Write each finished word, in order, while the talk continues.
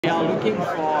We are looking for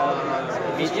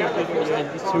media partners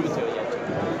and distributor yet.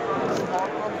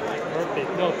 Perfect.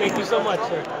 No, thank you so much,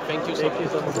 sir. Thank you so much.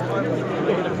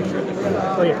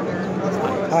 Oh,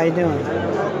 yeah. How you doing?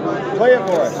 Play it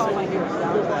for us.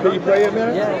 Can you play it a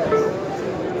minute? Yeah.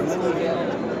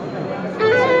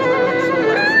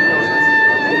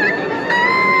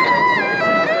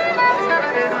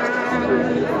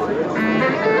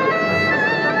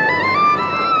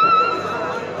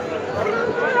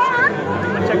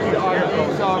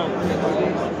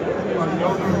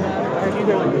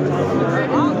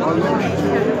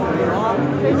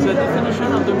 It's a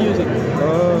definition of the music.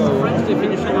 Oh. It's a French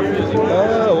definition of music.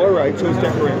 Oh, all right. So it's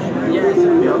decoration. Yes.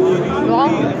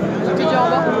 Laurent, je te dis au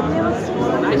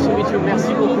revoir. Nice to meet you.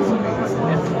 Merci beaucoup.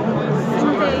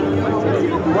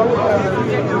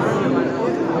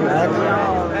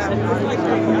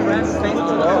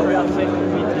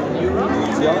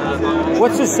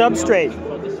 What's the substrate?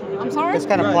 I'm sorry? It's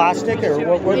kind of plastic,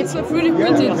 or what? It's a 3D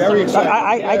printed. Very exciting.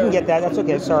 I can get that. That's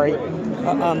okay. Sorry.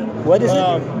 What is it?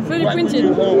 3D printed.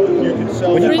 You can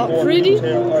sell it for 3D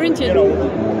retail, printed. you know,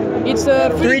 It's a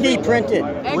 3D printed.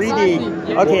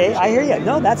 3D. Okay, I hear you.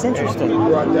 No, that's interesting.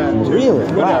 brought that to Really?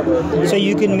 Wow. whatever. So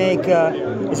you can make.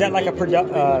 Is that like a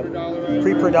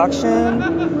pre-production?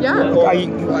 Yeah. Are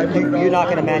you're not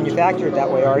going to manufacture it that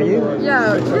way, are you?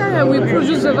 Yeah, we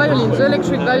produce the violin, the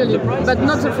electric violin, but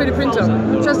not the 3D printer,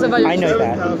 just the violin. I know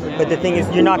that. But the thing is,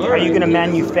 you're not. Are you going to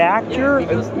manufacture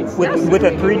with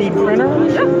a 3D printer?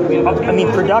 Yeah. I mean,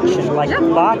 production, like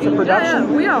lots of production.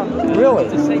 Yeah, we are. Really?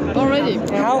 Already.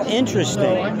 How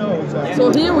interesting.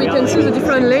 So here we can see the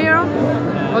different layer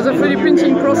of the 3D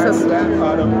printing process.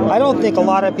 I don't think a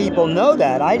lot of people know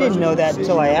that. I didn't know that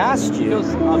until I asked you.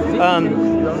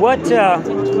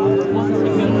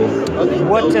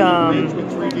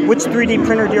 Which 3D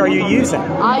printer are you using?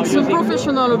 It's a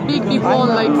professional, a big one,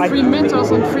 like 3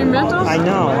 meters on 3 meters. I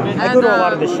know. I go to a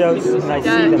lot of the shows and I see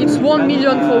them. It's 1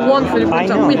 million for one 3D printer. I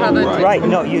know. We have it. Right.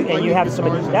 No, you have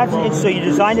somebody. So you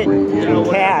designed it in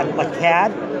CAD, like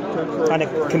CAD, on a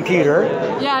computer.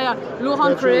 Yeah.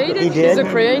 Laurent created. He did. He's the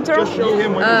creator. We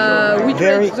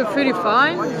create the 3D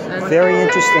file. Very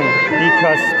interesting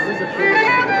because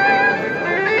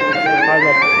I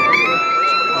love.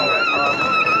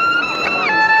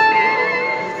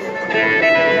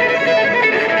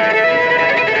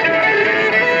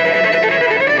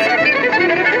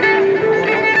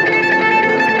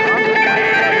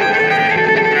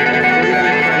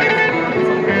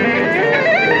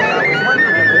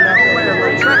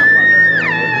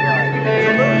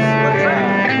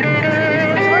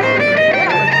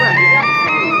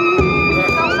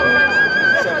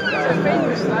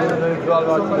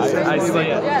 I see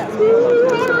it. Yeah.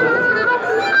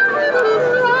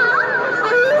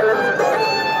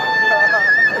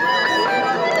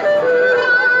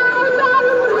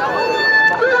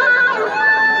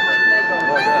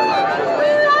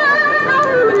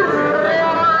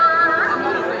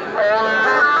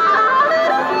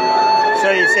 So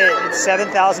you say it's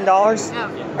 $7,000? Yeah.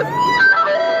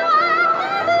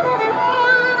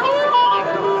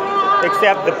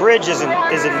 Except the bridge isn't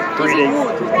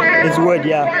 3D. It's wood,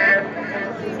 yeah.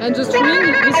 And the string,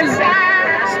 this is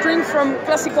string from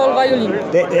classical violin.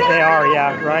 They are,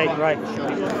 yeah. Right.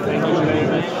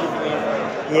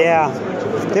 Yeah.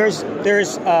 There's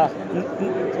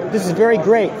this is very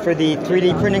great for the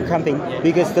 3D printing company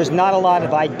because there's not a lot of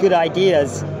good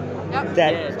ideas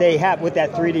that they have with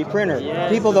that 3D printer.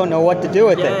 People don't know what to do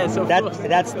with it.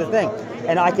 That's the thing.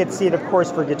 And I could see it, of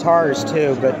course, for guitars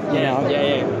too. But you know,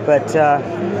 but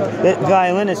the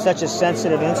violin is such a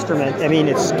sensitive instrument. I mean,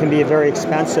 it can be a very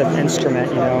expensive instrument.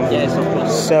 You know. Yes, of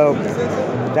course. So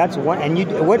that's one. And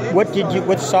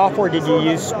what software did you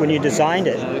use when you designed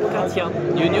it? Katia.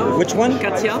 You know? Which one?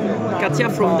 Katia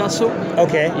from Dassault.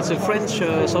 Okay. It's a French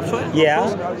software.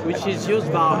 Yeah. Which is used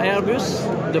by Airbus,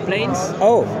 the planes.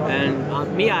 Oh. And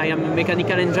me, I am a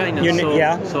mechanical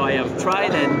engineer. So I have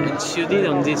tried and studied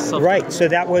on this software. Right. So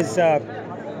that was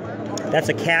that's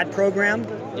a CAD program.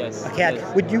 Yes. A CAD.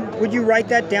 Yes. Would you write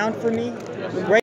that down for me? Right.